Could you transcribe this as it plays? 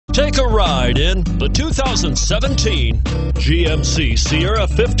Take a ride in the 2017 GMC Sierra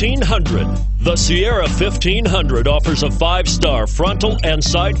 1500. The Sierra 1500 offers a 5-star frontal and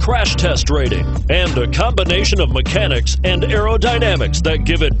side crash test rating and a combination of mechanics and aerodynamics that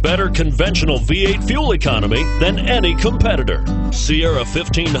give it better conventional V8 fuel economy than any competitor. Sierra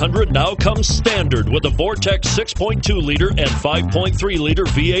 1500 now comes standard with a Vortex 6.2-liter and 5.3-liter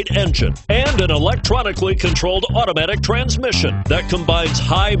V8 engine and an electronically controlled automatic transmission that combines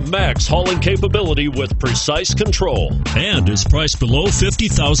high max hauling capability with precise control and is priced below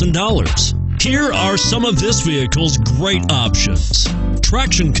 $50,000. Here are some of this vehicle's great options: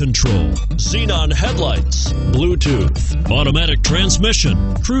 traction control, xenon headlights, Bluetooth, automatic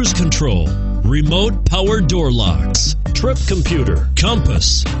transmission, cruise control, remote power door locks, trip computer,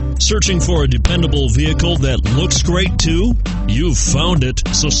 compass. Searching for a dependable vehicle that looks great too? You've found it,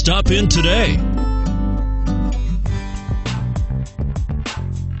 so stop in today.